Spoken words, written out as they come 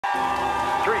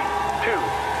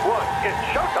It's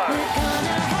showtime.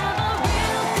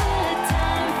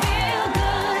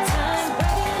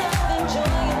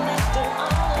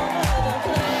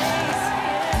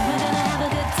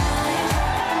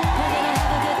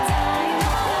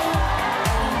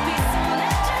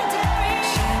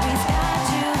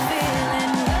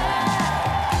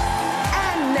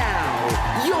 And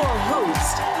now, your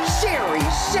host, Sherri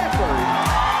Shepherd.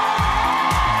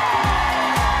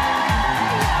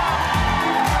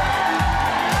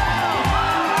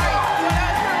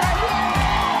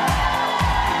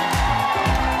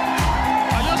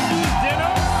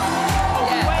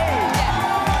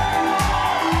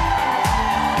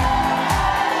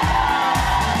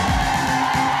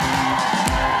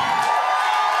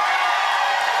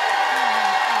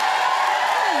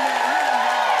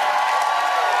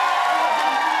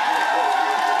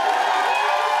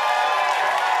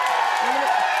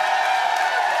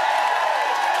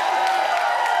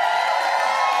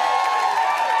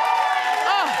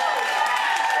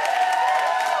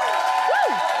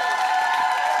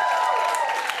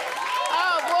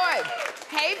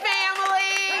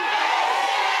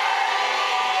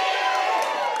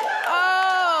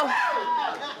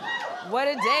 What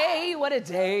a day, what a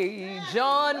day.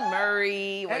 John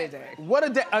Murray, what a day. What a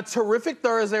day, a terrific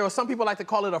Thursday, or some people like to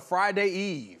call it a Friday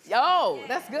Eve. Oh,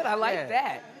 that's good, I like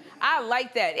that. I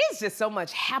like that. It's just so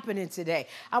much happening today.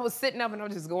 I was sitting up and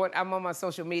I'm on my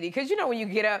social media. Because you know when you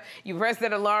get up, you press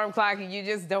that alarm clock and you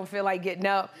just don't feel like getting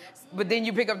up. But then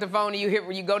you pick up the phone and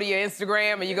you go to your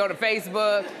Instagram and you go to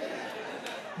Facebook.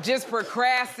 Just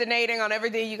procrastinating on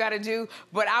everything you gotta do.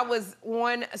 But I was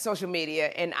on social media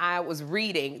and I was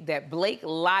reading that Blake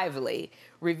Lively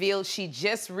revealed she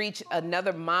just reached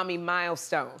another mommy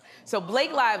milestone. So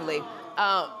Blake Lively,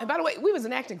 and by the way, we was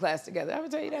in acting class together. Did I ever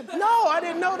tell you that? No, I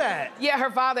didn't know that. Yeah, her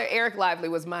father, Eric Lively,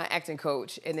 was my acting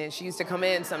coach, and then she used to come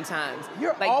in sometimes.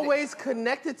 You're like, always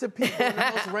connected to people in the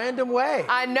most random way.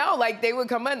 I know, like they would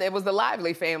come in. It was the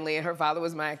Lively family, and her father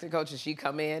was my acting coach, and she'd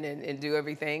come in and do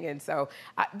everything. And so,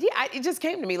 it just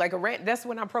came to me like a rant. That's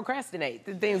when I procrastinate.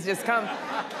 The things just come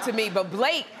to me. But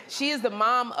Blake, she is the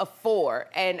mom of 4,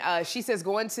 and she says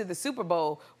going to the Super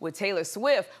Bowl with Taylor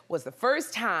Swift was the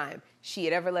first time she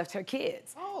had ever left her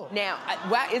kids. Oh. Now,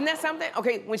 wow, isn't that something?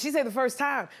 Okay, when she said the first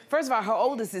time, first of all, her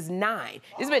oldest is 9.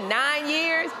 It's been 9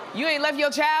 years. You ain't left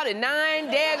your child in 9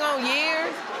 daggone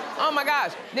years. Oh my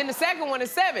gosh. Then the second one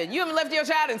is 7. You haven't left your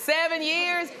child in 7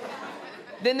 years.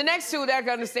 Then the next 2 that I can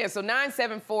understand. So 9,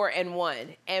 7, 4, and 1.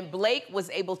 And Blake was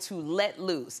able to let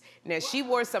loose. Now, she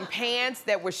wore some pants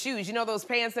that were shoes. You know those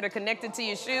pants that are connected to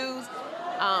your shoes?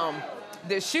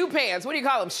 The shoe pants, what do you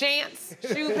call them? Shants?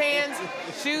 Shoe pants?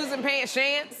 Shoes and pants,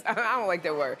 shants? I don't like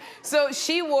that word. So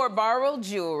she wore borrowed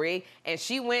jewelry and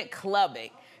she went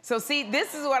clubbing. So see,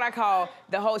 this is what I call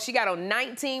the whole, she got on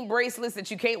 19 bracelets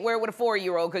that you can't wear with a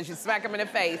 4-year-old because you smack them in the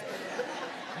face.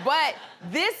 But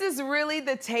this is really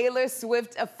the Taylor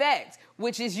Swift effect,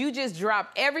 which is you just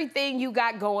drop everything you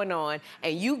got going on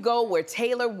and you go where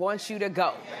Taylor wants you to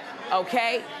go,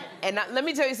 okay? And let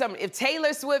me tell you something. If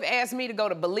Taylor Swift asked me to go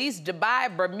to Belize,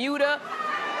 Dubai, Bermuda,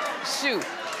 shoot.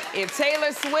 If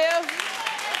Taylor Swift,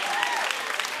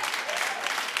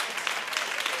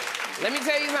 let me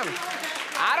tell you something.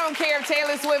 I don't care if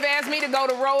Taylor Swift asked me to go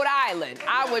to Rhode Island.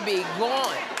 I would be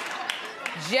gone.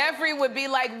 Jeffrey would be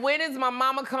like, when is my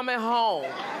mama coming home?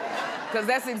 Because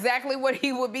that's exactly what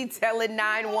he would be telling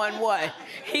 911.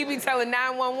 He'd be telling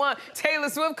 911, Taylor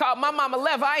Swift called, my mama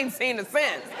left, I ain't seen her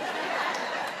since.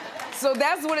 So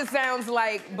that's what it sounds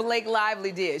like Blake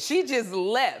Lively did. She just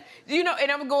left. You know,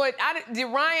 and I'm going, did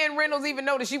Ryan Reynolds even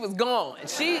know that she was gone?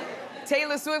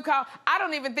 Taylor Swift called, I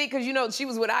don't even think, because you know, she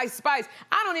was with Ice Spice.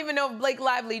 I don't even know if Blake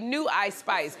Lively knew Ice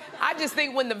Spice. I just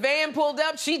think when the van pulled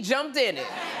up, she jumped in it.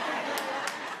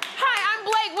 Hi, I'm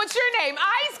Blake, what's your name?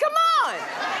 Ice, come on.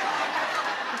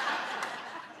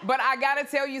 But I gotta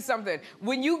tell you something.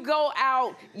 When you go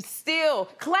out, still,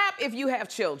 clap if you have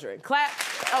children. Clap,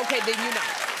 okay, then you know.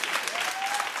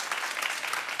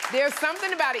 There's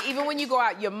something about it, even when you go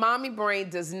out, your mommy brain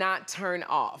does not turn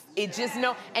off. It just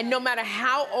and no matter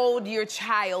how old your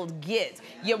child gets,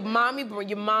 your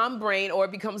mom brain, or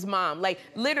it becomes mom. Like,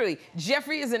 literally,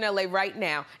 Jeffrey is in LA right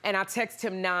now, and I text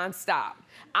him nonstop.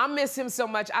 I miss him so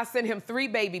much, I sent him 3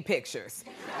 baby pictures,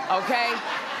 okay?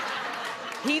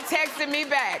 He texted me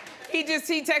back. He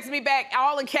texted me back,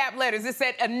 all in cap letters. It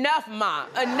said, enough, Ma,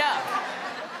 enough.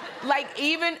 Like,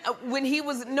 even when he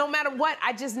was, no matter what,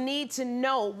 I just need to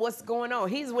know what's going on.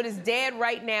 He's with his dad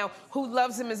right now, who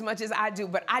loves him as much as I do,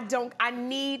 but I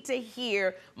need to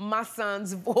hear my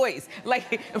son's voice.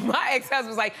 Like, my ex-husband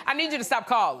was like, I need you to stop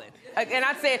calling. And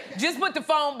I said, just put the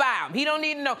phone by him. He don't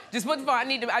need to know. Just put the phone. I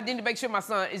need to make sure my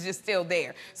son is just still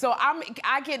there. So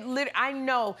I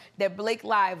know that Blake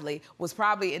Lively was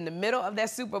probably in the middle of that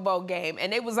Super Bowl game,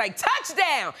 and it was like,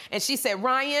 touchdown! And she said,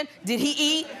 Ryan, did he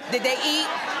eat? Did they eat?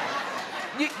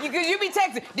 You be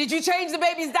texting, did you change the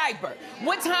baby's diaper?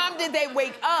 What time did they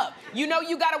wake up? You know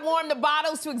you gotta warm the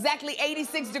bottles to exactly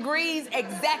 86 degrees?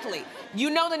 Exactly. You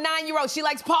know the 9-year-old, she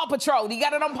likes Paw Patrol. You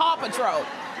got it on Paw Patrol.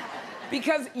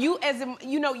 Because your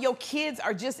kids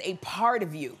are just a part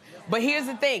of you. But here's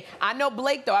the thing, I know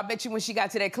Blake though, I bet you when she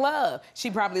got to that club,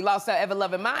 she probably lost her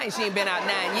ever-loving mind. She ain't been out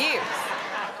 9 years.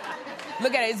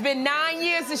 Look at it, it's been 9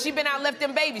 years since she been out left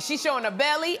them babies. She's showing her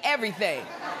belly, everything.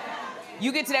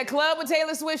 You get to that club with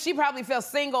Taylor Swift, she probably felt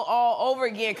single all over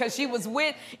again because she was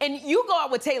with, and you go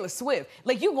out with Taylor Swift,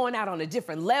 like you going out on a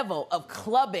different level of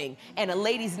clubbing and a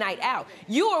ladies' night out.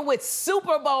 You are with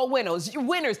Super Bowl winners. You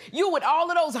with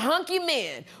all of those hunky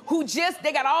men who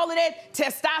they got all of that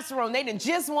testosterone. They done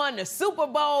just won the Super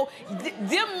Bowl.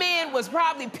 Them men was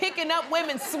probably picking up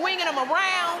women, swinging them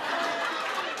around.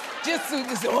 Super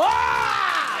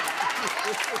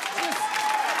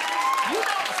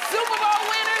Bowl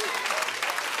winners.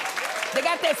 They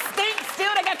got that stink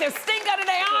still. They got their stink under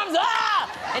their arms.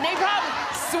 And they probably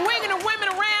swinging the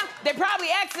women around. They probably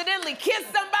accidentally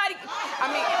kissed somebody. I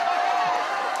mean,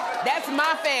 that's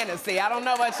my fantasy. I don't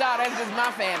know about y'all. That's just my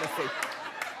fantasy.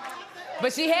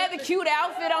 But she had the cute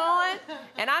outfit on.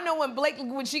 And I know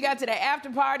when she got to the after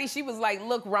party, she was like,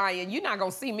 look, Ryan, you're not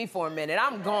going to see me for a minute.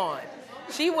 I'm gone.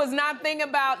 She was not thinking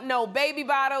about no baby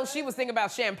bottles. She was thinking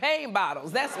about champagne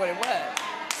bottles. That's what it was.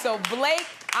 So, Blake,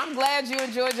 I'm glad you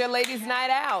enjoyed your ladies'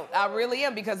 night out. I really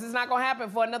am, because it's not gonna happen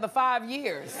for another 5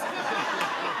 years.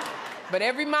 But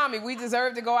every mommy, we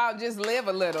deserve to go out and just live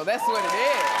a little. That's what it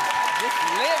is. Just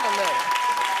live a little.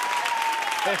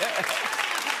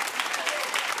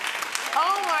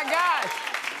 Oh my gosh.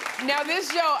 Now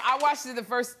this show, I watched it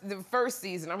the first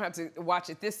season. I'm gonna have to watch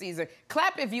it this season.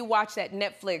 Clap if you watch that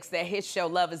that hit show,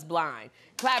 Love is Blind.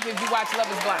 Clap if you watch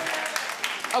Love is Blind.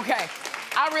 Okay.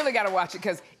 I really gotta watch it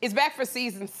because it's back for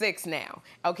season 6 now,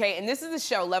 okay? And this is a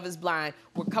show, Love is Blind,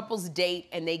 where couples date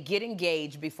and they get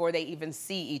engaged before they even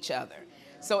see each other.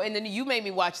 So, and then you made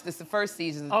me watch this the first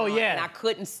season. Oh, yeah. And I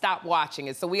couldn't stop watching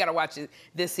it, so we gotta watch it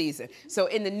this season. So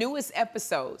in the newest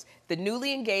episodes, the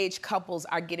newly engaged couples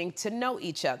are getting to know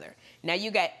each other. Now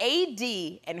you got AD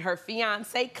and her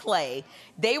fiance, Clay.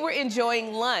 They were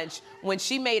enjoying lunch when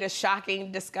she made a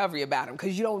shocking discovery about him,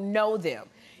 because you don't know them.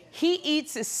 He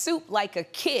eats his soup like a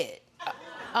kid.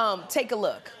 Take a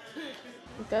look.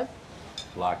 Good?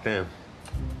 Locked in.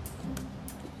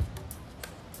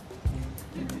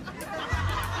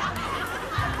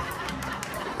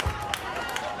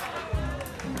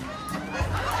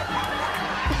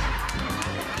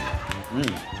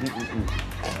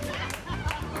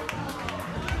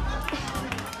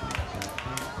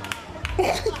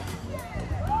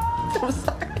 I'm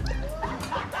sorry.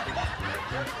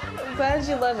 I'm glad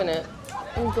you're loving it.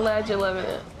 I'm glad you're loving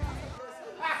it.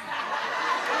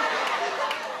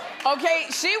 Okay,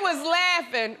 she was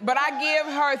laughing, but I give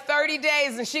her 30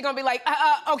 days and she gonna be like,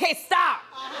 okay, stop.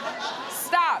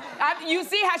 Stop. You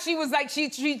see how she was like, she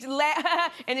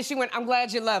laughed, and then she went, I'm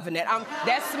glad you're loving it.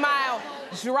 That smile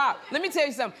dropped. Let me tell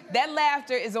you something. That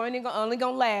laughter is only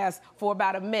gonna last for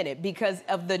about a minute because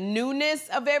of the newness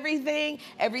of everything.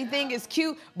 Everything is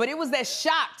cute, but it was that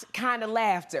shocked kind of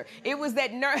laughter. It was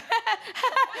that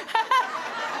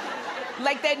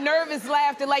like that nervous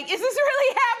laughter, like, is this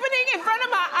really happening in front of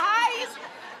my eyes?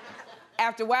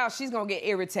 After a while, she's gonna get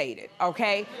irritated,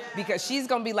 okay? Because she's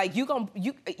gonna be like, you gonna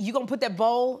put that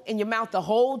bowl in your mouth the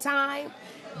whole time?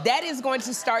 That is going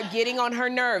to start getting on her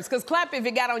nerves. Because clap if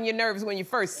it got on your nerves when you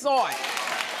first saw it.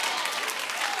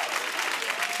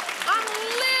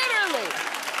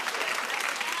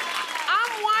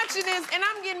 I'm watching this and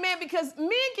I'm getting mad because men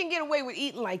can get away with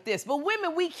eating like this, but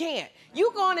women, we can't.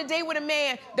 You go on a date with a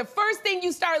man, the first thing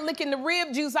you start licking the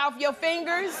rib juice off your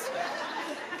fingers,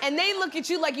 and they look at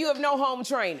you like you have no home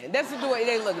training. That's the way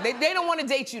they look. They don't want to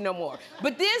date you no more.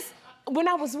 But this, when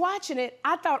I was watching it,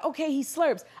 I thought, okay, he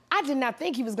slurps. I did not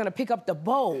think he was gonna pick up the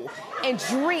bowl and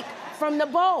drink from the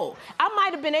bowl. I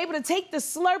might have been able to take the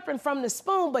slurping from the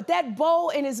spoon, but that bowl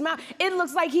in his mouth, it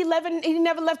looks like he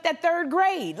never left that 3rd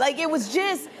grade. Like it was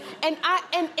just, and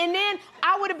then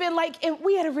I would have been like, and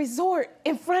we at a resort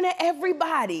in front of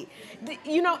everybody.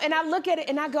 You know, and I look at it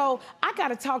and I go, I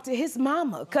gotta talk to his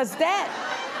mama, cause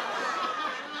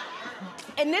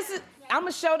and this is, I'm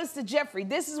gonna show this to Jeffrey.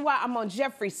 This is why I'm on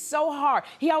Jeffrey so hard.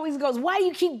 He always goes, why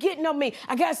you keep getting on me?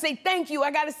 I gotta say thank you,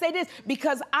 I gotta say this,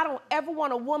 because I don't ever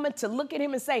want a woman to look at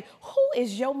him and say, who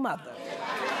is your mother?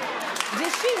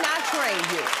 Did she not train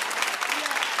you?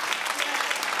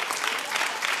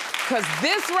 Because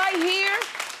this right here,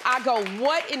 I go,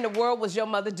 what in the world was your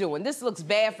mother doing? This looks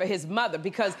bad for his mother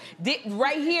because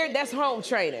right here, that's home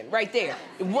training, right there.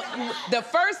 The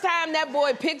first time that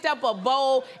boy picked up a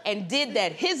bowl and did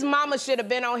that, his mama should have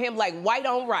been on him like white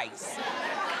on rice.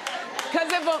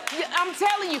 Because I'm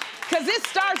telling you, because it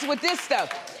starts with this stuff.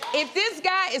 If this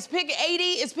guy is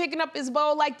picking up his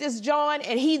bowl like this, John,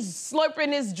 and he's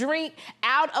slurping his drink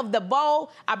out of the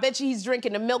bowl, I bet you he's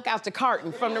drinking the milk out the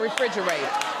carton from the refrigerator.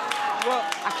 Well,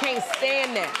 I can't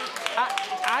stand that.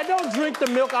 I don't drink the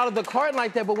milk out of the carton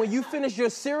like that, but when you finish your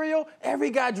cereal,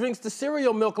 every guy drinks the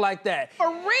cereal milk like that. For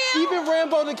real? Even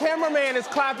Rambo, the cameraman, is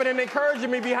clapping and encouraging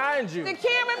me behind you. The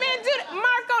cameraman did it.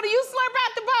 Marco, do you slurp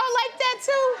out the bowl like that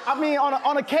too? I mean,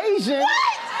 on occasion.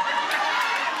 What?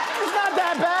 It's not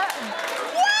that bad.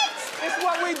 What? It's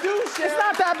what we do, Sherri. It's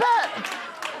not that bad.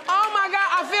 Oh my God,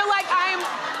 I feel like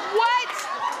what?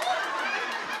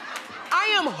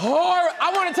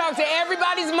 I want to talk to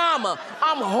everybody's mama.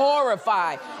 I'm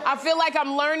horrified. I feel like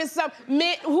I'm learning something.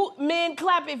 Men,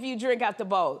 clap if you drink out the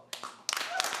bowl.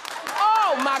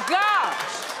 Oh my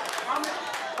gosh.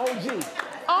 OG.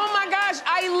 Oh my gosh,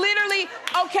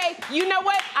 okay, you know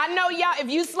what? I know y'all, if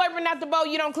you slurping out the bowl,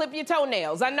 you don't clip your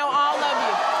toenails. I know all of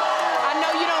you. I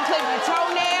know you don't clip your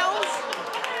toenails.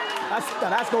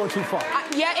 That's going too far.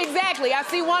 Yeah, exactly. I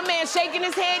see one man shaking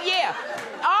his head, yeah.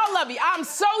 All of you, I'm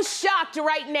so shocked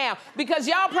right now because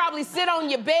y'all probably sit on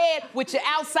your bed with your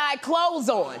outside clothes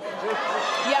on.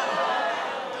 Yeah.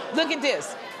 Look at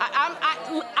this.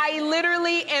 I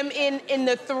literally am in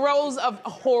the throes of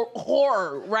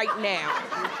horror right now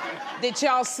that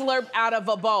y'all slurp out of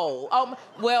a bowl.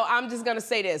 Well, I'm just gonna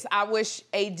say this. I wish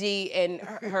AD and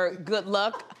her good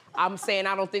luck. I'm saying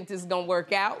I don't think this is gonna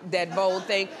work out, that bowl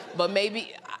thing, but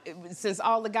maybe since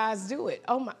all the guys do it.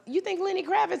 Oh my, you think Lenny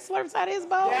Kravitz slurps out of his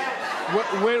bowl?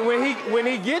 Yeah. When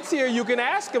he gets here, you can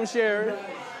ask him, Sherri.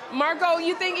 Marco,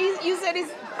 you think you said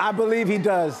he's... I believe he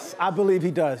does. I believe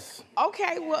he does.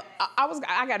 Okay, well,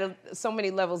 I got so many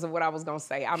levels of what I was gonna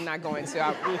say. I'm not going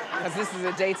to, because this is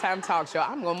a daytime talk show.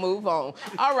 I'm gonna move on.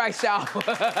 All right, y'all.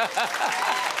 I'm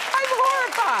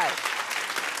horrified.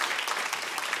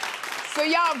 So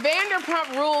y'all,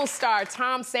 Vanderpump Rules star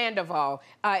Tamsen Fadal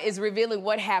is revealing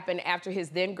what happened after his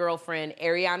then-girlfriend,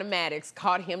 Ariana Madix,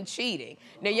 caught him cheating.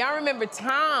 Now, y'all remember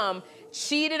Tom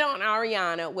cheated on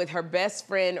Ariana with her best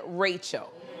friend,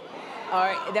 Rachel. All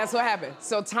right, that's what happened.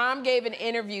 So Tom gave an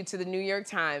interview to the New York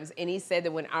Times, and he said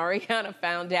that when Ariana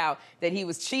found out that he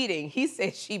was cheating, he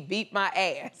said she beat my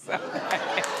ass.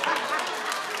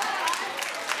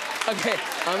 Okay,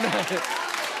 I'm not.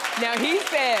 Now he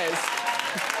says,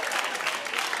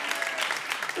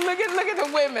 look at the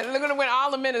women. Look at the women.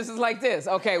 All the minutes is like this.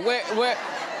 Okay, where?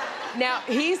 Now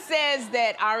he says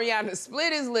that Ariana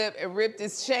split his lip and ripped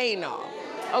his chain off.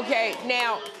 Okay,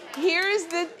 now here's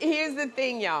the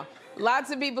thing, y'all.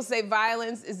 Lots of people say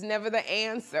violence is never the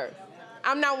answer.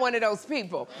 I'm not one of those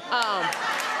people.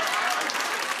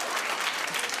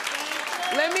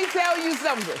 Let me tell you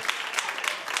something.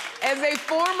 As a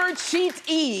former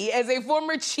cheatee,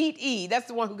 that's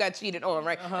the one who got cheated on,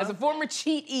 right? As a former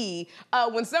cheatee,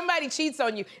 when somebody cheats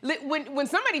on you, when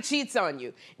somebody cheats on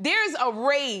you, there's a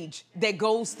rage that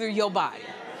goes through your body.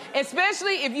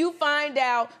 Especially if you find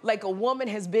out, like, a woman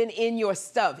has been in your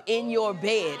stuff, in your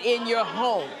bed, in your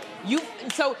home.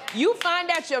 So you find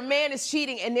out your man is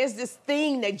cheating, and there's this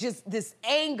thing that just, this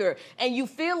anger, and you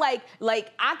feel like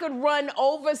I could run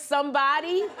over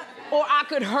somebody or I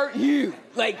could hurt you.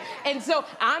 And so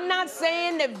I'm not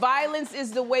saying that violence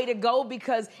is the way to go,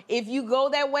 because if you go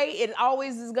that way, it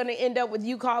always is gonna end up with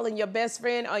you calling your best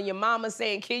friend or your mama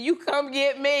saying, "Can you come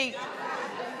get me?"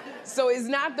 So it's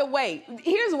not the way.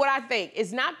 Here's what I think.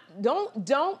 It's not,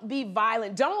 don't be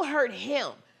violent. Don't hurt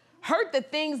him. Hurt the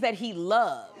things that he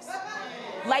loves.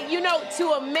 Like, you know,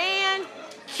 to a man,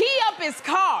 key up his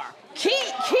car. Key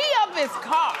up his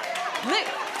car. Look,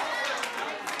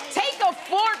 take a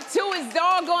fork to his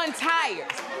doggone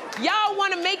tires. Y'all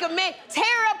want to make a man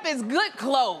tear up his good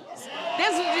clothes.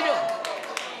 That's what you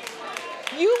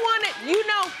do. You want to, you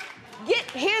know,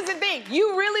 here's the thing.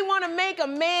 You really want to make a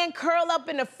man curl up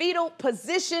in a fetal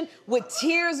position with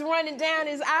tears running down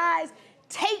his eyes?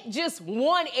 Take just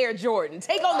one Air Jordan.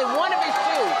 Take only one of his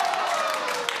shoes.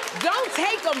 Don't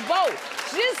take them both.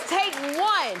 Just take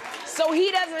one so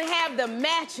he doesn't have the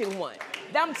matching one.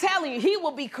 I'm telling you, he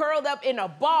will be curled up in a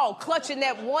ball clutching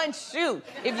that one shoe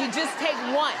if you just take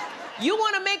one. You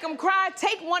want to make him cry?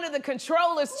 Take one of the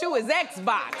controllers to his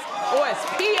Xbox or his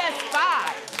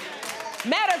PS5.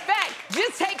 Matter of fact,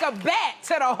 just take a bat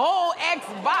to the whole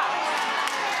Xbox.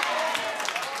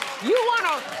 You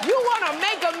wanna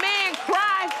make a man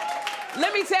cry?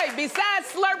 Let me tell you, besides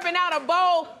slurping out a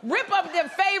bowl, rip up their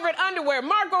favorite underwear.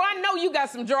 Marco, I know you got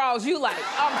some drawers you like.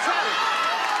 I'm telling you.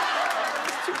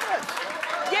 It's too much.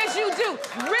 Yes, you do.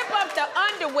 Rip up the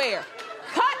underwear.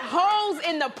 Cut holes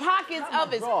in the pockets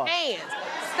of his pants.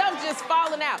 Stuff just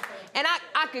falling out. And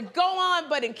I could go on,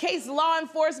 but in case law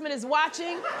enforcement is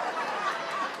watching,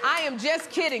 I am just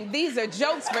kidding. These are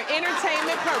jokes for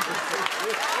entertainment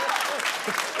purposes.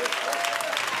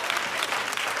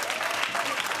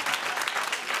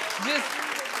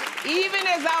 Just, even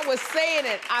as I was saying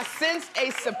it, I sensed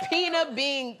a subpoena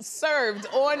being served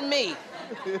on me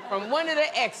from one of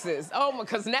the exes. Oh,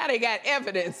 because now they got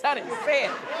evidence. I didn't say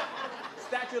it.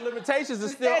 Statute of limitations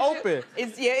is still open.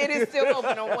 It is still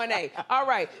open on 1A. All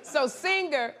right, so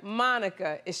singer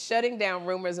Monica is shutting down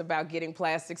rumors about getting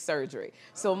plastic surgery.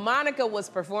 So Monica was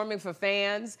performing for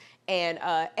fans, and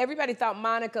everybody thought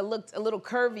Monica looked a little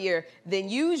curvier than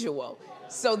usual.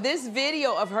 So this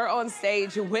video of her on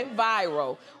stage went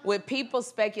viral with people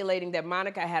speculating that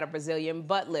Monica had a Brazilian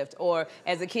butt lift, or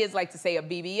as the kids like to say, a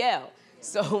BBL.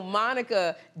 So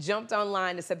Monica jumped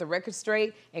online to set the record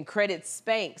straight and credits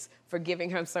Spanx for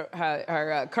giving her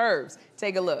her curves.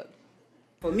 Take a look.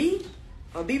 For me,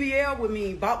 a BBL would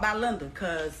mean bought by Linda,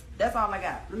 because that's all I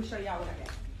got. Let me show y'all what I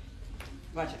got.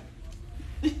 Watch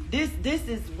it. This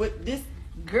is what this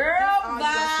Girl,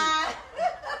 bye.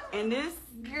 and this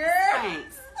Girl.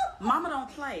 Spanx. Mama don't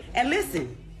play. And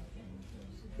listen,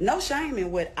 no shame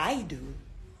in what I do.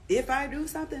 If I do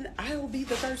something, I will be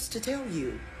the first to tell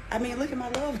you. I mean, look at my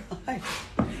love life.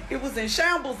 It was in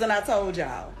shambles, and I told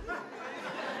y'all.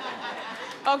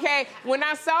 Okay, when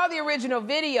I saw the original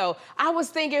video, I was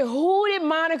thinking, who did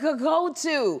Monica go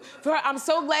to? I'm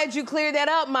so glad you cleared that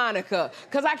up, Monica,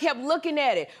 because I kept looking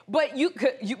at it. But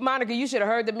Monica, you should have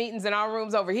heard the meetings in our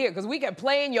rooms over here, because we kept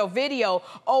playing your video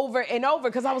over and over,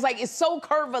 because I was like, it's so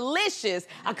curvilicious,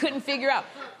 I couldn't figure out.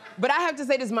 But I have to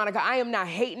say this, Monica, I am not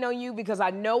hating on you, because I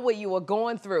know what you were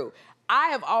going through. I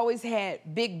have always had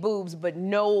big boobs, but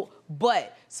no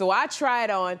butt. So I tried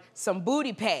on some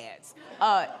booty pads.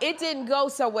 It didn't go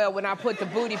so well when I put the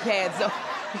booty pads on.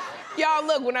 Y'all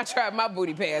look when I tried my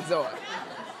booty pads on.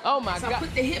 Oh my God. So I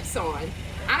put the hips on.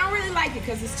 I don't really like it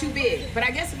because it's too big. But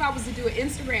I guess if I was to do an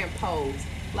Instagram pose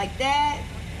like that,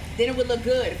 then it would look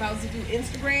good. If I was to do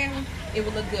Instagram, it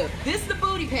would look good. This is the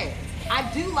booty pads. I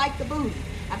do like the booty.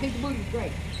 I think the booty's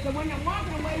great. So when I'm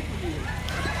walking away from you,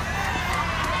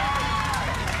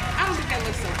 I don't think that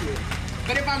looks so good.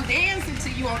 But if I'm dancing to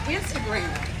you on Instagram,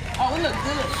 oh, it look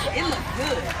good. It look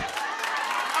good.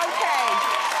 Okay.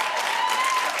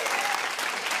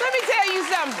 Let me tell you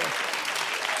something.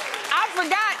 I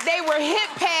forgot they were hip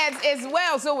pads as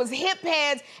well. So it was hip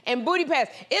pads and booty pads.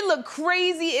 It looked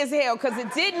crazy as hell because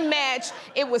it didn't match.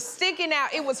 It was sticking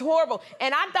out. It was horrible.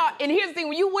 And I thought, and here's the thing,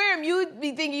 when you wear them, you'd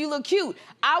be thinking you look cute.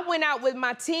 I went out with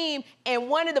my team and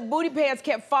one of the booty pads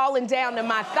kept falling down to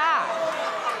my thigh.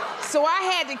 So I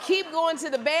had to keep going to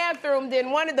the bathroom.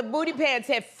 Then one of the booty pads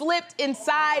had flipped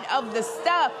inside of the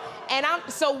stuff. And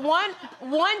so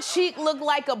one cheek looked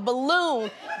like a balloon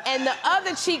and the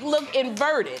other cheek looked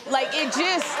inverted. Like it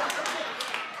just,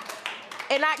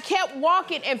 and I kept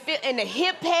walking and the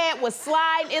hip pad was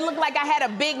sliding. It looked like I had a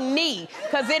big knee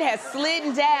because it had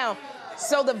slid down.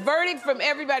 So the verdict from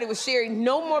everybody was Sherri,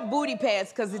 no more booty pads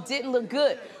because it didn't look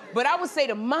good. But I would say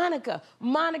to Monica,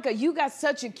 you got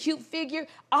such a cute figure.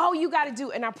 All you got to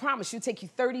do, and I promise you, it'll take you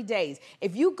 30 days.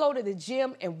 If you go to the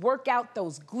gym and work out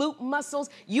those glute muscles,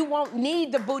 you won't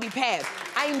need the booty pads.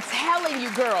 I am telling you,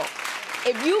 girl,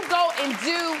 if you go and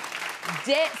do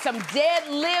some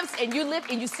deadlifts and you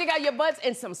lift and you stick out your butts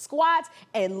and some squats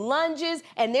and lunges,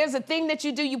 and there's a thing that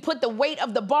you do, you put the weight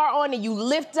of the bar on and you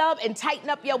lift up and tighten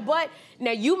up your butt.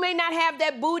 Now, you may not have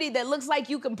that booty that looks like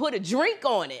you can put a drink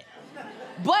on it,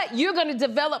 but you're gonna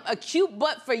develop a cute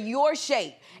butt for your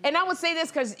shape. And I would say this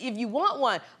because if you want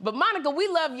one, but Monica, we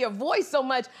love your voice so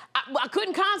much, I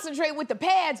couldn't concentrate with the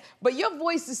pads, but your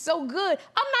voice is so good,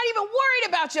 I'm not even worried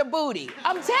about your booty.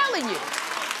 I'm telling you.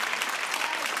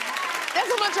 That's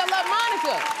how much I love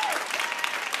Monica.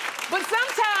 But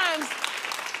sometimes,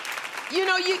 you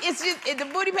know, it's just the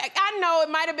booty pack. I know it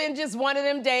might have been just one of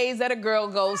them days that a girl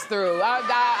goes through.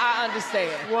 I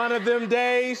understand. One of them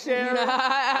days, Sherri.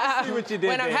 I see what you did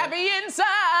when there. I'm happy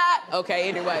inside. Okay,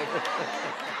 anyway.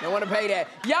 Don't want to pay that.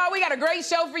 Y'all, we got a great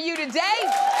show for you today.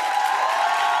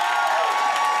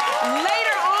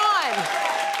 Later on,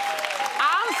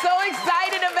 I'm so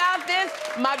excited about this.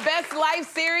 My Best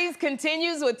Life series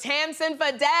continues with Tamsen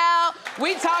Fadal.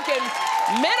 We talking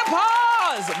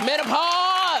menopause.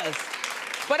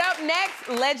 But up next,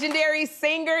 legendary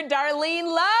singer Darlene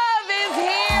Love is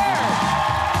here.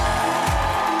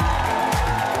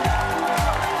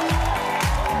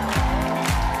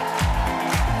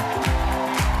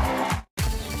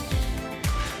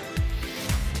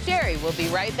 Sherri will be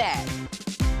right back.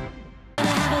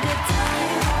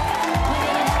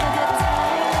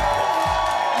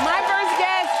 My first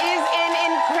guest is an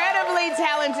incredibly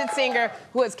talented singer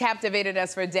who has captivated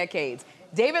us for decades.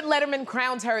 David Letterman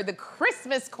crowns her the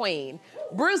Christmas Queen.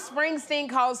 Bruce Springsteen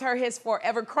calls her his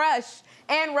forever crush.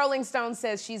 And Rolling Stone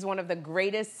says she's one of the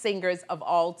greatest singers of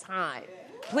all time.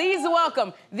 Please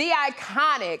welcome the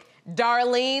iconic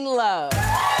Darlene Love.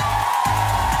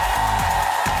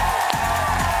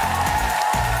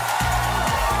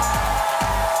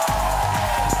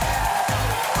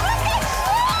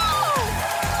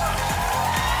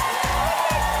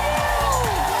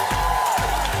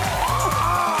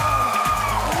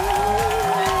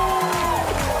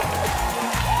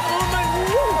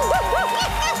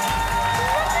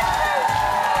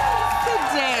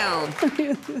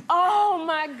 Oh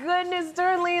my goodness,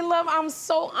 Darlene Love, I'm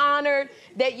so honored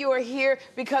that you are here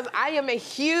because I am a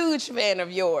huge fan of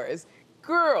yours.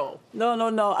 Girl.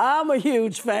 No, I'm a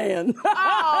huge fan.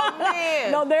 Oh,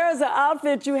 man. No, there's an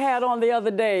outfit you had on the other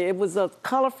day. It was a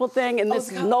colorful thing and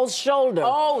this no shoulder.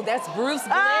 Oh, that's Bruce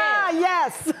Glenn. Ah,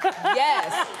 yes.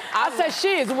 Yes. I said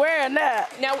she is wearing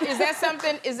that. Now, is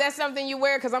that something you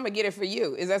wear? Because I'm going to get it for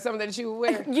you. Is that something that you would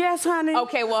wear? Yes, honey.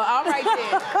 Okay, well, all right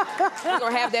then. We're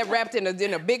going to have that wrapped in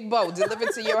a big bow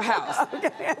delivered to your house.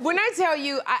 Okay. When I tell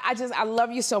you, I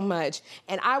love you so much.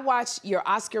 And I watched your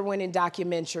Oscar-winning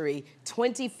documentary,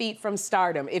 20 Feet from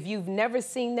Stardom. If you've never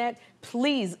seen that,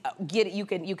 please get it. You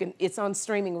can. It's on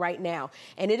streaming right now.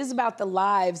 And it is about the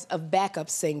lives of backup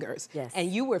singers. Yes.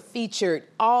 And you were featured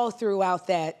all throughout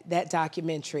that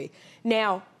documentary.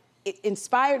 Now, it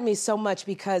inspired me so much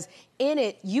because in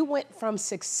it, you went from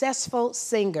successful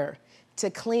singer to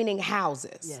cleaning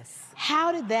houses. Yes.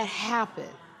 How did that happen?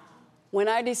 When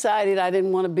I decided I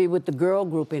didn't want to be with the girl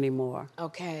group anymore.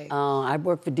 Okay. I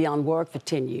worked for Dionne Warwick for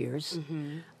 10 years.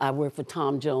 Mm-hmm. I worked for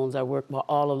Tom Jones. I worked for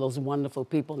all of those wonderful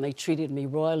people, and they treated me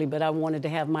royally, but I wanted to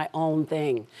have my own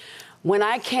thing. When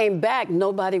I came back,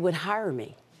 nobody would hire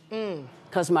me.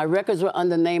 Because my records were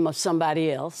under the name of somebody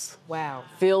else. Wow.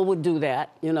 Phil would do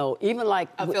that, you know, even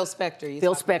like... Phil Spector.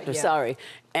 Phil Spector, sorry.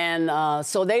 And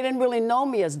so they didn't really know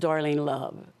me as Darlene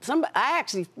Love.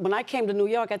 When I came to New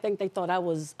York, I think they thought I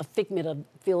was a figment of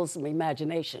Phil's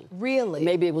imagination. Really?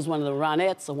 Maybe it was one of the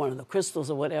Ronettes or one of the Crystals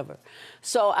or whatever.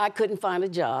 So I couldn't find a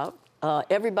job.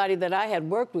 Everybody that I had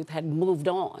worked with had moved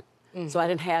on. So I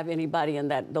didn't have anybody in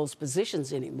those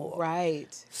positions anymore. Right.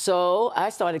 So I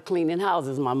started cleaning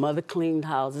houses. My mother cleaned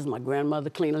houses. My grandmother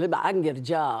cleaned. I can get a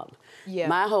job. Yeah.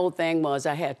 My whole thing was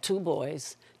I had 2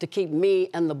 boys to keep me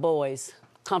and the boys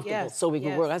comfortable so we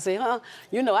could work. I said,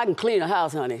 you know, I can clean a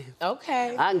house, honey.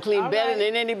 Okay. I can clean better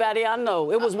than anybody I know.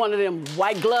 It was one of them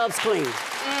white gloves clean.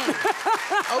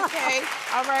 Okay,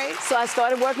 all right. So I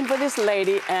started working for this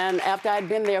lady, and after I'd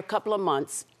been there a couple of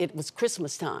months, it was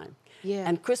Christmas time. Yeah.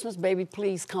 And Christmas Baby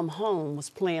Please Come Home was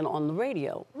playing on the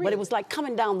radio. Really? But it was like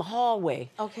coming down the hallway.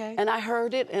 Okay. And I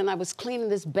heard it, and I was cleaning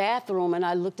this bathroom, and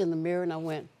I looked in the mirror, and I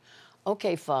went,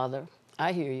 okay, Father,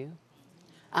 I hear you.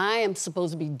 I am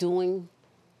supposed to be doing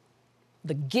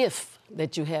the gift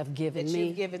that you have given me.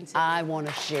 You've given to I me. want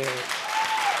to share it.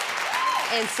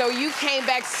 And so you came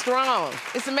back strong.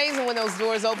 It's amazing when those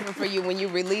doors open for you, when you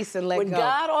release and let When go.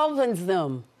 God opens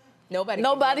them,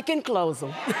 nobody can close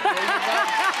them. There you go.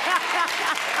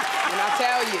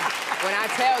 When I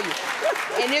tell you.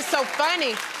 And it's so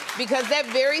funny because that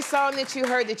very song that you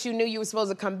heard that you knew you were supposed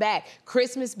to come back,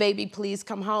 Christmas Baby Please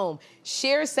Come Home,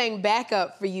 Cher sang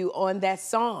backup for you on that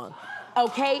song.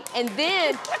 Okay, and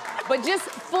then, but just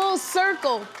full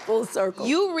circle. Full circle.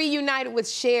 You reunited with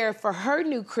Cher for her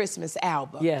new Christmas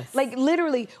album. Yes. Like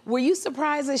literally, were you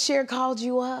surprised that Cher called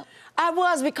you up? I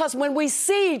was, because when we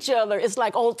see each other, it's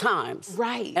like old times.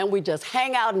 Right. And we just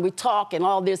hang out and we talk and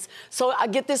all this. So I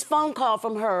get this phone call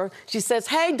from her. She says,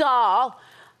 hey, doll.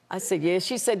 I said, yes.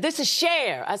 She said, this is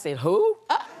Cher. I said, who?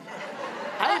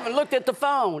 I even looked at the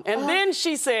phone. And then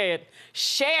she said,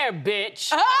 Cher,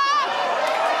 bitch. I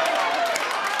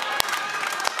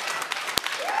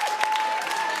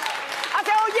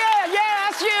said, oh, yeah,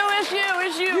 it's you.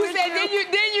 You said, then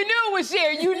you knew it was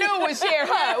Cher. You knew it was Cher,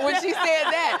 huh, when she said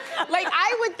that. Like,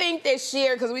 I would think that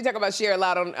Cher, because we talk about Cher a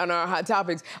lot on our Hot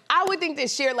Topics, I would think that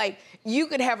Cher, like, you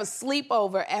could have a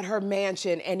sleepover at her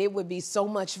mansion and it would be so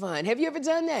much fun. Have you ever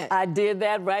done that? I did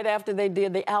that right after they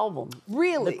did the album.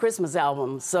 Really? The Christmas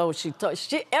album. So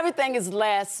everything is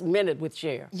last minute with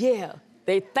Cher. Yeah.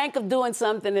 They think of doing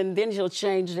something and then she'll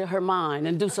change her mind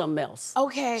and do something else.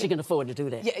 Okay. She can afford to do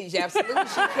that. Yeah, absolutely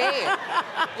she can.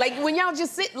 Like when y'all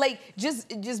just sit, like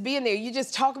just being there, you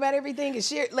just talk about everything and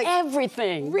share, like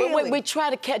everything. Really? We try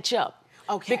to catch up.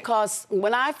 Okay. Because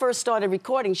when I first started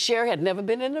recording, Sherri had never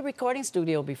been in a recording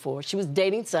studio before. She was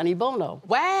dating Sonny Bono.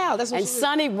 Wow, that's what And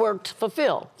Sonny worked for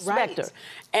Phil Right. Spector.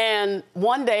 And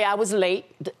one day I was late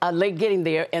getting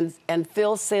there, and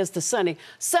Phil says to Sonny,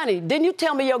 Sonny, didn't you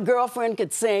tell me your girlfriend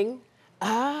could sing?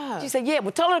 Ah. She said, yeah,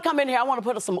 well, tell her to come in here. I want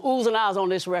to put some oohs and ahs on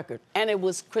this record. And it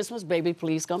was Christmas, Baby,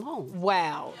 Please Come Home.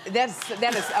 Wow, that is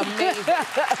amazing.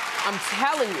 I'm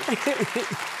telling you.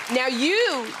 Now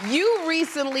you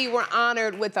recently were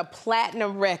honored with a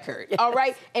platinum record, yes. All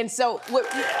right? And so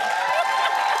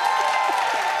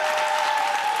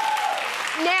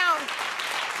now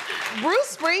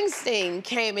Bruce Springsteen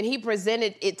came and he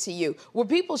presented it to you. Were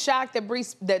people shocked that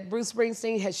Bruce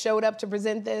Springsteen had showed up to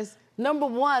present this? Number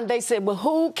one, they said, well,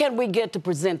 who can we get to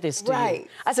present this to Right. you?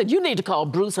 I said, you need to call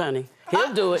Bruce, honey.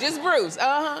 He'll do it. Just Bruce,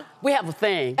 uh-huh. We have a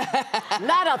thing.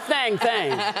 Not a thing,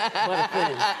 but a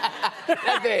thing.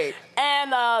 A thing.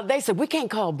 And they said, we can't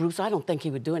call Bruce. I don't think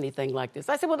he would do anything like this.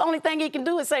 I said, well, the only thing he can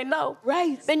do is say no.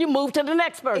 Right. Then you move to the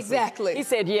next person. Exactly. He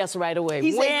said yes right away.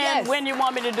 He said yes. When you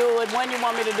want me to do it, when you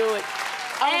want me to do it.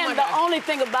 Oh and the only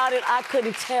thing about it, I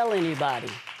couldn't tell anybody.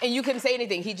 And you couldn't say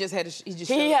anything. He just had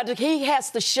to. He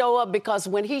has to show up, because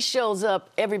when he shows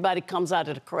up, everybody comes out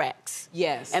of the cracks.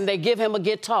 Yes. And they give him a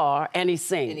guitar and he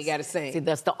sings. And he got to sing. See,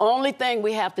 that's the only thing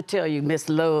we have to tell you, Miss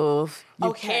Love.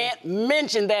 You can't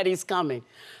mention that he's coming.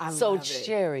 So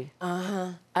Sherri,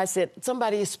 I said,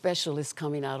 somebody special is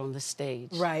coming out on the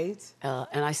stage. Right.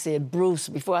 And I said, Bruce,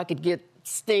 before I could get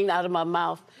Sting out of my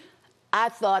mouth, I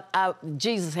thought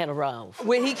Jesus had arrived.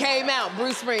 When he came out,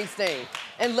 Bruce Springsteen,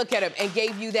 and look at him, and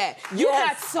gave you that. You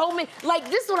got so many, like,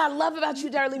 this is what I love about you,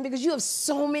 Darlene, because you have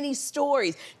so many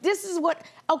stories. This is what,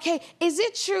 okay, is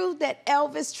it true that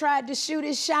Elvis tried to shoot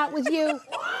his shot with you?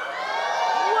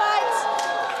 What?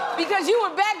 Because you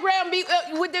were background, you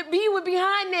were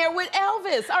behind there with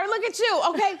Elvis. Or look at you,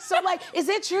 okay, so like, is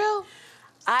it true?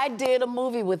 I did a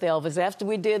movie with Elvis after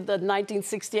we did the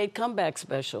 1968 comeback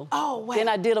special. Oh, wow. Then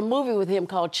I did a movie with him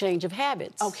called Change of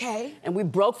Habits. Okay. And we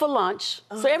broke for lunch.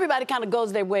 So everybody kind of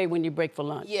goes their way when you break for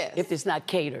lunch. Yes. If it's not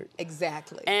catered.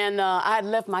 Exactly. And I had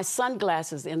left my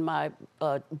sunglasses in my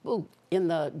boot, in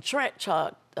the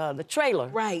trailer.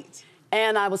 Right.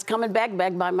 And I was coming back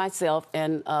by myself,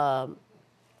 and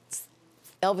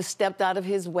Elvis stepped out of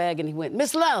his wagon. He went,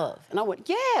 Miss Love. And I went,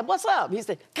 yeah, what's up? He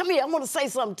said, come here, I want to say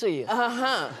something to you.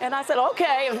 Uh-huh. And I said,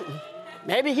 okay.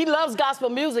 Maybe he loves gospel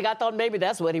music. I thought maybe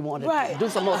that's what he wanted to do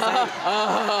some more singing.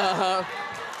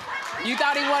 You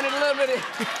thought he wanted a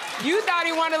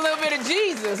little bit of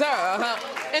Jesus, huh?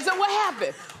 And so what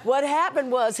happened? What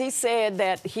happened was he said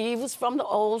that he was from the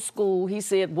old school. He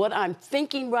said, what I'm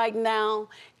thinking right now,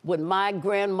 what my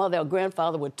grandmother or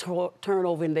grandfather would turn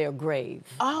over in their grave.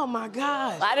 Oh, my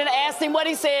God. I didn't ask him what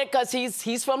he said, because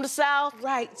he's from the South.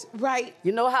 Right.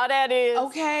 You know how that is.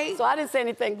 Okay. So I didn't say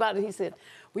anything about it. He said,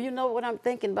 well, you know what I'm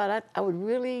thinking about? I would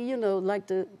really, you know, like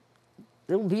to,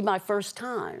 it'll be my first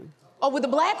time. Oh, with a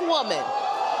black woman.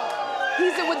 He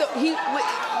said with the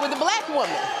black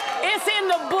woman. It's in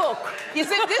the book. You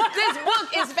said this book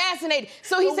is fascinating.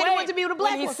 So he said he wanted to be with a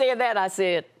black woman. When he said that, I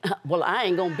said, well, I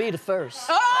ain't gonna be the first.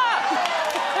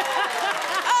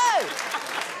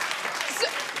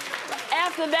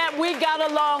 After that, we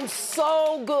got along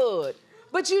so good.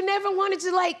 But you never wanted to,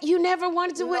 with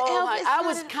Elvis? I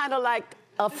was kind of like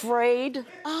afraid.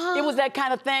 It was that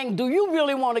kind of thing. Do you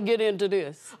really want to get into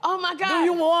this? Oh, my God. Do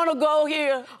you want to go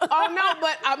here? Oh, no,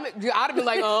 but I'd have been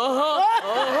like,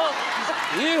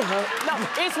 yeah. No,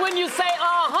 it's when you say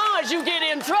as you get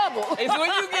in trouble. It's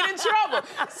when you get in trouble.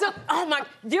 So,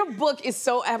 your book is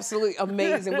so absolutely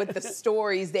amazing with the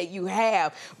stories that you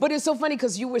have. But it's so funny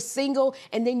because you were single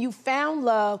and then you found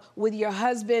love with your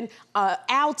husband,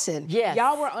 Alton. Yes.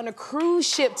 Y'all were on a cruise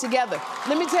ship together.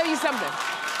 Let me tell you something.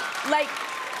 Like,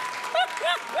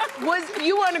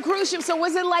 you were on a cruise ship, so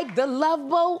was it like the Love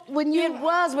Boat when you... It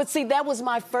was, but see, that was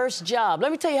my first job.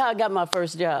 Let me tell you how I got my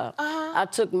first job. I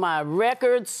took my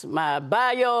records, my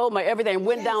bio, my everything,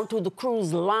 went down to the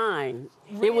cruise line.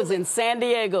 Really? It was in San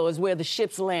Diego is where the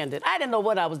ships landed. I didn't know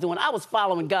what I was doing. I was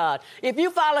following God. If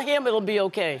you follow him, it'll be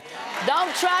okay.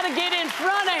 Don't try to get in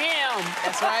front of him.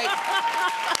 That's right.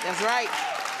 That's right.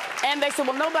 And they said,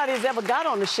 well, nobody's ever got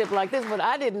on a ship like this, but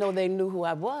I didn't know they knew who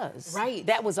I was. Right.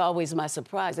 That was always my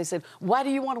surprise. They said, why do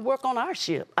you want to work on our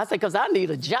ship? I said, because I need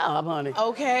a job, honey.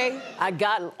 Okay. I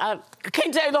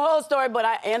can't tell you the whole story, but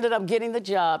I ended up getting the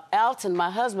job. Alton, my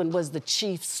husband, was the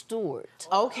chief steward.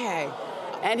 Okay.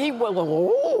 And he would,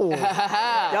 ooh.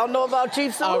 Y'all know about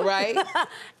Chief Suit? All right.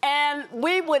 And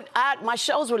my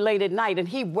shows were late at night, and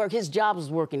his job was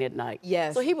working at night.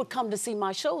 Yes. So he would come to see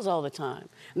my shows all the time.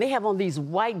 And they have on these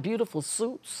white, beautiful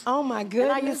suits. Oh, my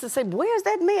goodness. And I used to say, where's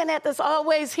that man that's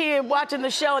always here watching the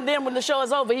show, and then when the show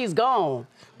is over, he's gone.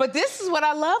 But this is what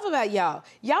I love about y'all.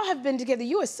 Y'all have been together.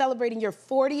 You are celebrating your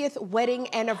 40th wedding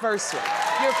anniversary.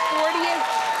 Your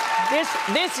 40th...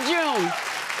 This June.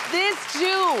 This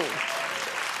June.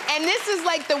 And this is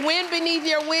like the wind beneath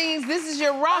your wings. This is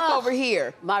your rock over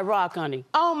here. My rock, honey.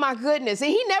 Oh, my goodness.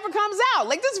 And he never comes out.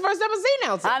 Like, this is the first time I've seen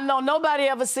Elton. I know. Nobody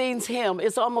ever seen him.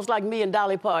 It's almost like me and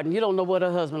Dolly Parton. You don't know what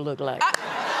her husband looked like.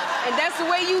 And that's the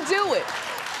way you do it.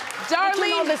 Darlene, you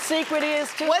know what the secret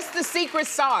is, too? What's the secret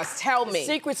sauce? Tell me. The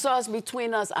secret sauce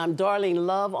between us, I'm Darlene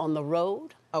Love on the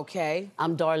road. Okay.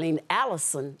 I'm Darlene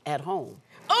Allison at home.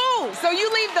 Oh, so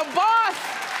you leave the boss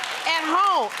at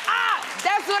home.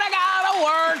 That's what I gotta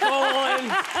work on.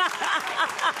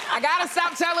 I gotta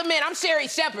stop telling men I'm Sherri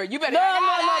Shepherd. You better No.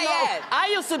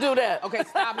 I used to do that. Okay,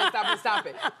 stop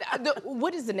it.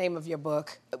 What is the name of your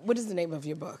book? What is the name of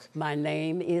your book? My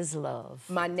Name is Love.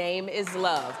 My Name is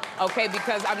Love. Okay,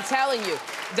 because I'm telling you,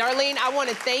 Darlene, I want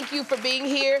to thank you for being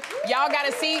here. Y'all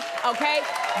gotta see, okay?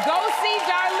 Go see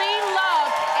Darlene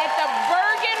Love at the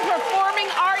Bergen Performing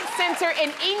Arts Center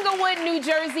in Englewood, New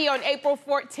Jersey on April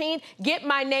 14th. Get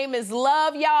My Name is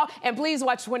Love, y'all, and please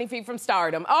watch 20 Feet from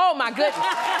Stardom. Oh, my goodness.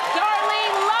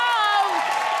 Darlene Love.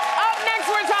 Up next,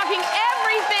 we're talking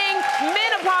everything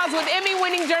menopause with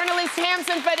Emmy-winning journalist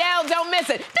Tamsen Fadal. Don't miss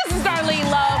it. This is Darlene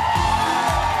Love.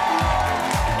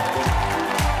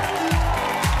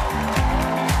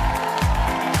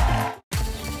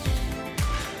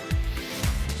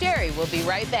 Sherri will be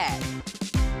right back.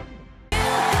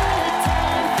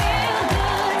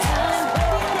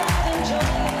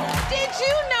 Did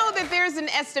you know that there's an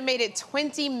estimated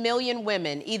 20 million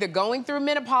women either going through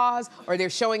menopause or they're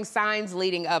showing signs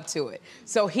leading up to it?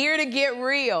 So here to get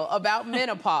real about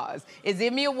menopause is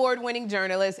Emmy Award-winning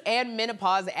journalist and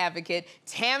menopause advocate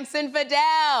Tamsen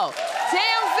Fadal.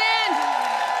 Tamsen!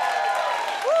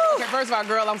 Okay, first of all,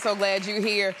 girl, I'm so glad you're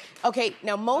here. Okay,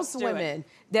 now most women,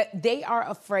 that they are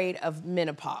afraid of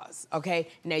menopause, okay?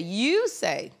 Now you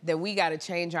say that we gotta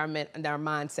change our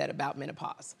mindset about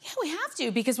menopause. Yeah, we have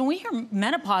to, because when we hear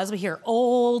menopause, we hear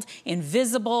old,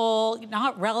 invisible,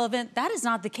 not relevant. That is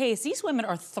not the case. These women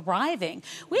are thriving.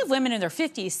 We have women in their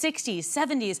 50s, 60s,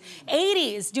 70s,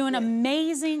 80s doing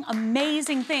amazing,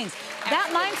 amazing things. That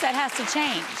mindset has to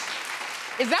change.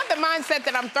 It's not the mindset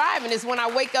that I'm thriving. It's when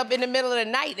I wake up in the middle of the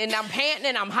night and I'm panting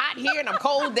and I'm hot here and I'm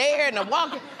cold there and I'm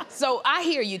walking. So I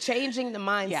hear you changing the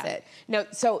mindset. Yeah. Now,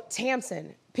 so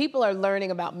Tamsen, people are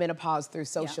learning about menopause through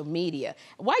social media.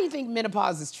 Why do you think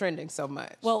menopause is trending so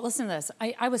much? Well, listen to this.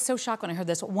 I was so shocked when I heard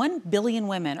this. 1 billion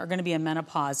women are going to be in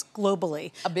menopause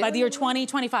globally by the year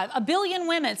 2025. 1 billion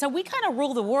women. So we kind of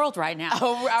rule the world right now.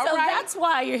 Oh, all so right. That's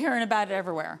why you're hearing about it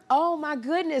everywhere. Oh, my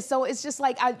goodness. So it's just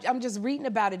like I'm just reading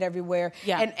about it everywhere.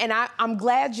 Yeah. And I'm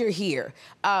glad you're here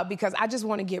because I just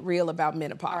want to get real about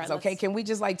menopause, right, okay? Can we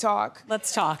just, like, talk?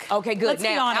 Let's talk. Okay, good. Let's be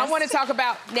now, honest. I want to talk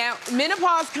about, now,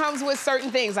 menopause comes with certain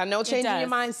things. I know changing your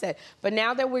does. mindset, but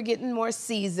now that we're getting more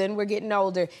seasoned, we're getting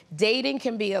older, dating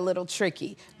can be a little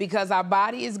tricky because our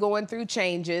body is going through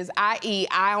changes, i.e.,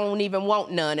 I don't even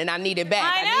want none and I need it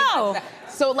back. I know.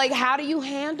 So, like, how do you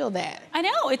handle that? I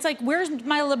know. It's like, where's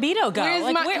my libido go? Where's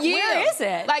Like, my, where is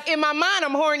it? Like, in my mind,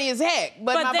 I'm horny as heck,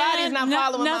 but my body's not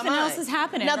following my mind. Nothing else is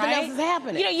happening, Nothing right? else is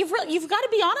happening. You know, you've got to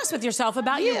be honest with yourself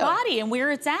about your body and where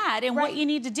it's at and Right. what you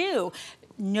need to do.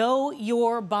 Know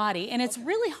your body. And it's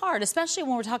really hard, especially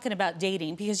when we're talking about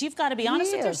dating, because you've got to be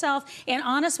honest with yourself and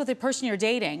honest with the person you're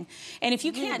dating. And if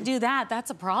you can't do that, that's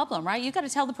a problem, right? You've got to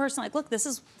tell the person, like, look, this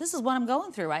is what I'm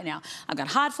going through right now. I've got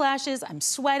hot flashes, I'm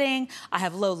sweating, I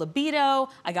have low libido,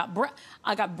 I got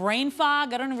brain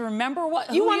fog, I don't even remember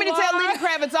what You want me to tell Lenny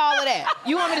Kravitz all of that?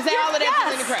 You want me to say all of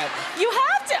that to Lenny Kravitz? You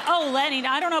have to. Oh, Lenny,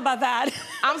 I don't know about that.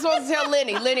 I'm supposed to tell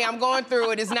Lenny, I'm going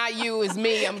through it. It's not you, it's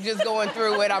me. I'm just going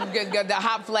through it. I'm good. The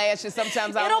hot flashes.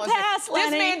 Sometimes I don't want to. It'll pass,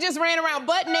 Lenny. This man just ran around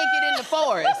butt naked in the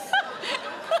forest.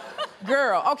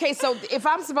 Girl, okay, so if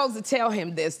I'm supposed to tell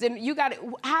him this, then you got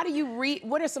to, how do you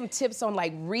what are some tips on,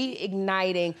 like,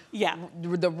 reigniting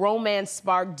the romance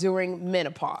spark during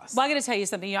menopause? Well, I got to tell you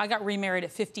something. You know, I got remarried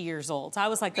at 50 years old. I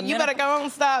was like the You better go on,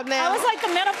 stop now. I was like the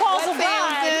menopausal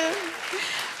bride.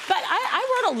 But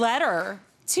I wrote a letter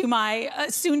to my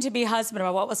soon-to-be husband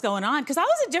about what was going on, because I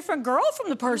was a different girl from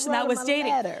the person that was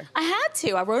dating. I had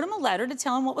to. I wrote him a letter to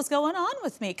tell him what was going on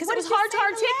with me, because it was hard to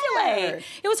articulate.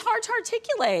 It was hard to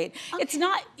articulate. Okay.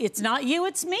 It's not you,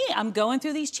 it's me. I'm going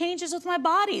through these changes with my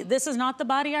body. This is not the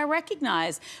body I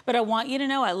recognize, but I want you to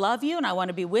know I love you and I want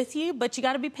to be with you, but you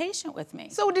got to be patient with me.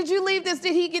 So did you leave this?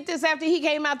 Did he get this after he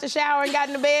came out the shower and got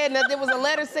in the bed, and there was a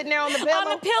letter sitting there on the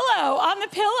pillow? On the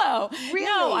pillow.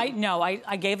 Really? No,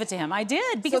 I gave it to him. I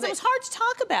did, because it was hard to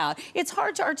talk about. It's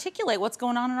hard to articulate what's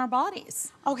going on in our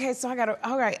bodies. Okay, so I gotta,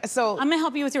 all right, so. I'm gonna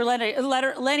help you with your Lenny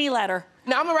letter.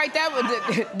 No, I'm gonna write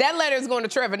that, that letter is going to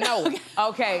Trevor, no.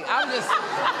 Okay, I'm just.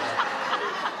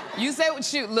 You say,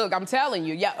 shoot, look, I'm telling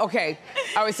you. Yeah, okay.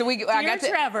 All right, so I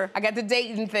got the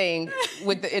dating thing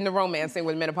in the romance thing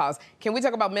with menopause. Can we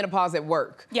talk about menopause at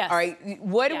work? Yes. All right,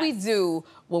 what do we do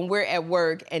when we're at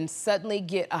work and suddenly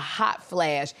get a hot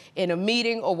flash in a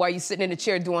meeting or while you're sitting in a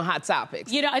chair doing hot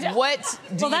topics? You know, what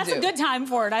do you do? Well, that's a good time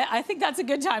for it. I think that's a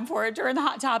good time for it during the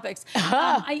hot topics.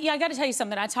 I got to tell you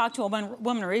something. I talked to a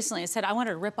woman recently and said I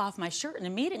wanted to rip off my shirt in a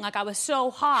meeting. Like, I was so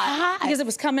hot because it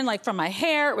was coming like from my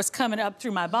hair. It was coming up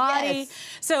through my body. Yes.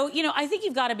 So, you know, I think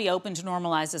you've got to be open to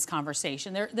normalize this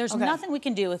conversation. There's nothing we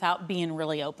can do without being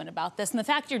really open about this. And the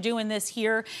fact you're doing this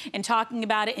here and talking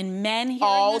about it and men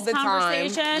hearing this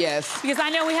conversation. Yes. Because I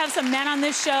know we have some men on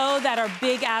this show that are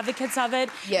big advocates of it.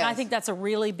 Yes. And I think that's a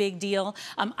really big deal.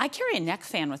 I carry a neck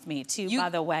fan with me, too, by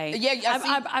the way. Yeah,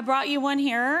 I brought you one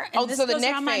here. And this so the goes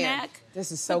neck around fan. My neck.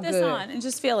 This is so Put good. this on and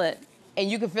just feel it. And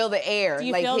you can feel the air, Do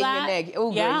you like feel hitting that? your neck.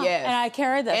 Oh, yeah. good, yes. And I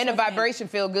carry this. And the vibration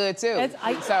feel good too.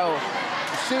 So,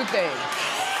 two things.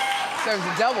 Serves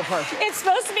a double purpose. It's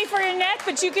supposed to be for your neck,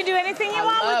 but you can do anything you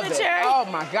want with it, Sherri. Oh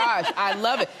my gosh, I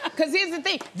love it. Because here's the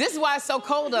thing, this is why it's so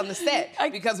cold on the set.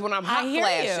 Because when I'm hot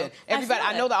flashing, everybody,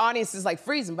 I know the audience is like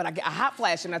freezing, but I get a hot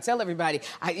flash and I tell everybody,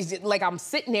 like I'm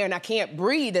sitting there and I can't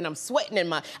breathe and I'm sweating in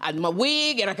my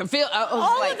wig and I can feel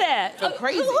all of it.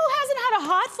 Crazy. Who hasn't had a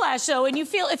hot flash though? And you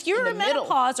feel if you're in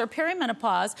menopause or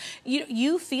perimenopause,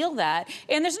 you feel that.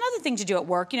 And there's another thing to do at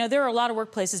work. You know, there are a lot of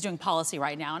workplaces doing policy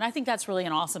right now, and I think that's really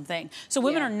an awesome thing. So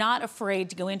women are not afraid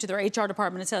to go into their HR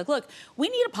department and say, like, look, we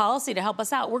need a policy to help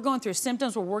us out. We're going through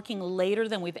symptoms. We're working later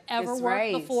than we've ever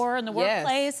worked before in the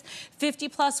workplace.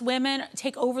 50+ women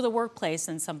take over the workplace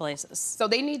in some places. So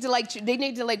they need to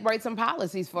write some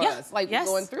policies for us, like we're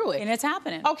going through it. And it's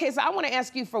happening. Okay, so I want to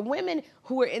ask you, for women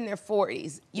who are in their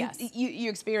 40s,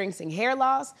 you're experiencing hair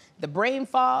loss, the brain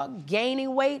fog,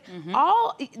 gaining weight,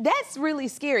 that's really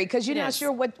scary because you're not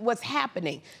sure what's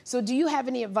happening. So do you have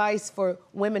any advice for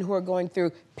women who are going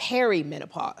through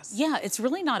perimenopause? Yeah, it's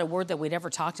really not a word that we'd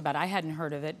ever talked about. I hadn't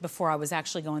heard of it before I was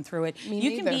actually going through it.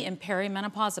 You can be in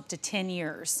perimenopause up to 10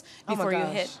 years before you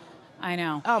hit. I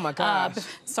know. Oh my gosh.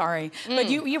 Sorry, but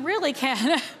you really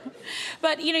can.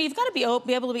 But you know, you've got to be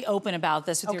able to be open about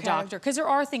this with your doctor, because there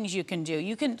are things you can do.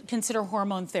 You can consider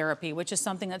hormone therapy, which is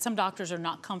something that some doctors are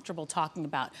not comfortable talking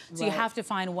about. So you have to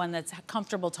find one that's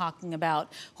comfortable talking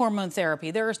about hormone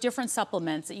therapy. There's different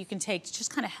supplements that you can take to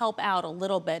just kind of help out a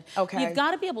little bit. You've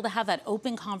got to be able to have that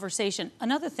open conversation.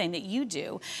 Another thing that you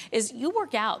do is you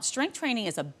work out. Strength training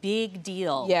is a big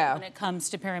deal when it comes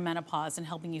to perimenopause and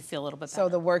helping you feel a little bit better. So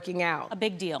the working out. A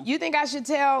big deal. You think I should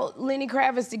tell Lenny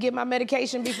Kravitz to get my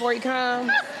medication before he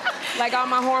comes? Like all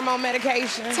my hormone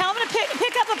medication? Tell him to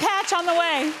pick up a patch on the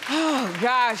way. Oh,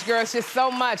 gosh, girl, it's just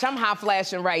so much. I'm hot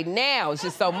flashing right now. It's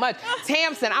just so much.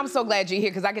 Tamsen, I'm so glad you're here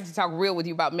because I get to talk real with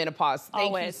you about menopause.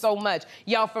 Thank you so much.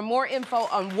 Y'all, for more info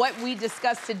on what we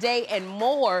discussed today and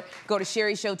more, go to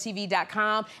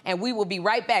SherriShowTV.com, and we will be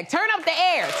right back. Turn up the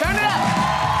air. Turn it up.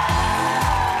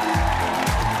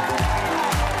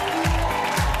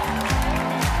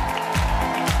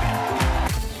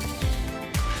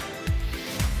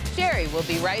 Sherri will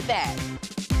be right back.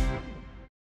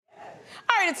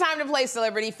 All right, it's time to play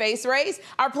Celebrity Face Race.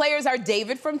 Our players are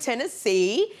David from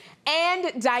Tennessee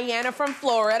and Diana from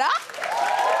Florida.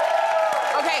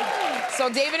 Okay, so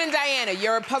David and Diana,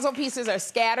 your puzzle pieces are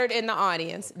scattered in the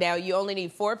audience. Now, you only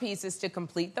need 4 pieces to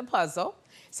complete the puzzle.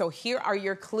 So here are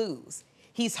your clues.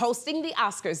 He's hosting the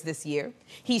Oscars this year.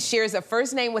 He shares a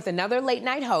first name with another late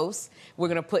night host. We're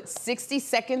gonna put 60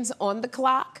 seconds on the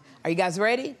clock. Are you guys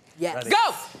ready? Yes. Ready. Go!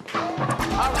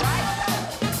 All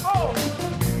right. Oh.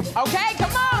 Okay,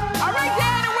 come on. All right,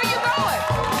 Diana, where you going?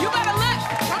 You better look.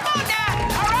 Come on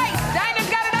now. All right, Diana's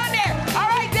got it on there. All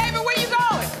right, David, where you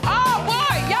going? Oh,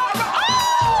 boy, y'all.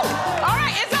 Oh! All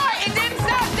right, it's all right. It didn't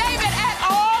stop David at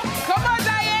all. Come on,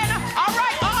 Diana. All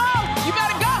right, you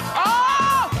better go.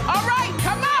 Oh, all right,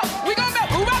 come on. We're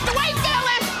about to wait,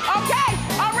 fellas. Okay,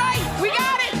 all right, we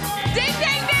got it. Ding,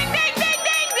 ding, ding, ding, ding,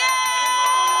 ding, ding.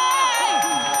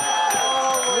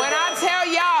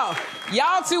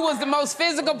 y'all two was the most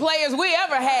physical players we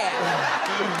ever had.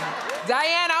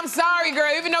 Diane, I'm sorry,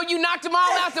 girl, even though you knocked them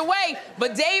all out the way,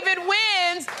 but David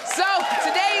wins. So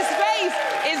today's face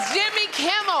is Jimmy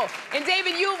Kimmel. And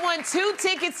David, you have won 2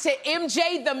 tickets to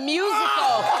MJ the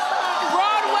Musical,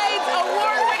 Broadway's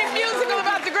award-winning musical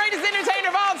about the greatest entertainer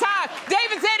of all time.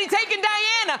 David said he's taking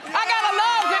Diana. I got a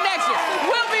love connection.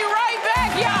 We'll be right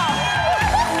back, y'all.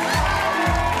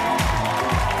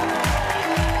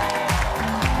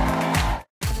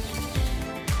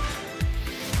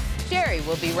 Sherri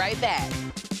will be right back.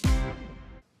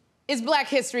 It's Black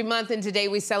History Month, and today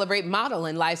we celebrate model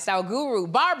and lifestyle guru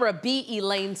Barbara B.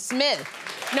 Elaine Smith.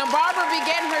 Now, Barbara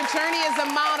began her journey as a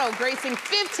model, gracing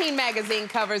 15 magazine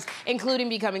covers, including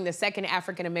becoming the second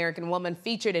African-American woman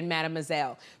featured in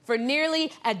Mademoiselle. For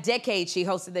nearly a decade, she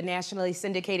hosted the nationally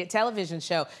syndicated television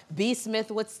show B.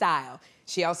 Smith with Style.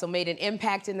 She also made an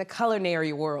impact in the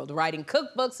culinary world, writing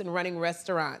cookbooks and running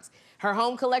restaurants. Her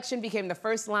home collection became the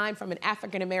first line from an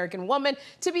African-American woman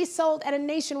to be sold at a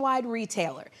nationwide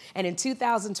retailer. And in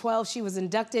 2012, she was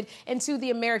inducted into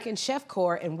the American Chef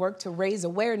Corps and worked to raise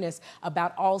awareness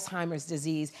about Alzheimer's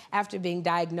disease after being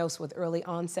diagnosed with early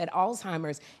onset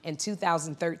Alzheimer's in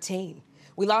 2013.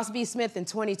 We lost B. Smith in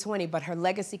 2020, but her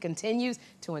legacy continues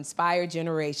to inspire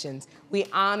generations. We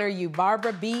honor you,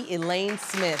 Barbara B. Elaine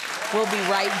Smith. We'll be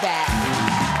right back.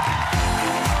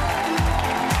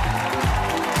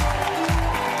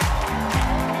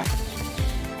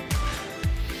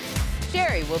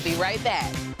 Sherri will be right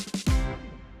back.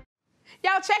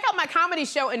 Y'all, check out my comedy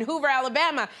show in Hoover,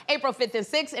 Alabama, April 5th and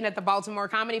 6th, and at the Baltimore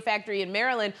Comedy Factory in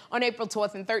Maryland on April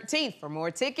 12th and 13th. For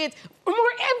more tickets, for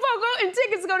more info, and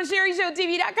tickets, go to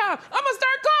SherriShowTV.com. I'm gonna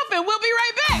start coughing. We'll be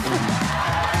right back.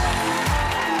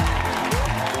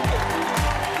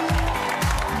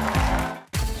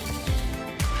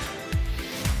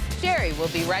 Sherri will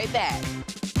be right back.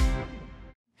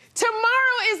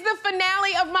 Tomorrow is the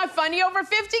finale of my Funny Over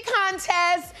 50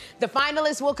 contest. The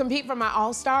finalists will compete for my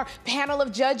all-star panel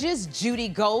of judges, Judy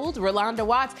Gold, Rolanda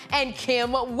Watts, and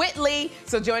Kim Whitley.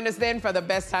 So join us then for the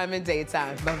best time in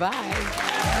daytime.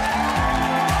 Bye-bye.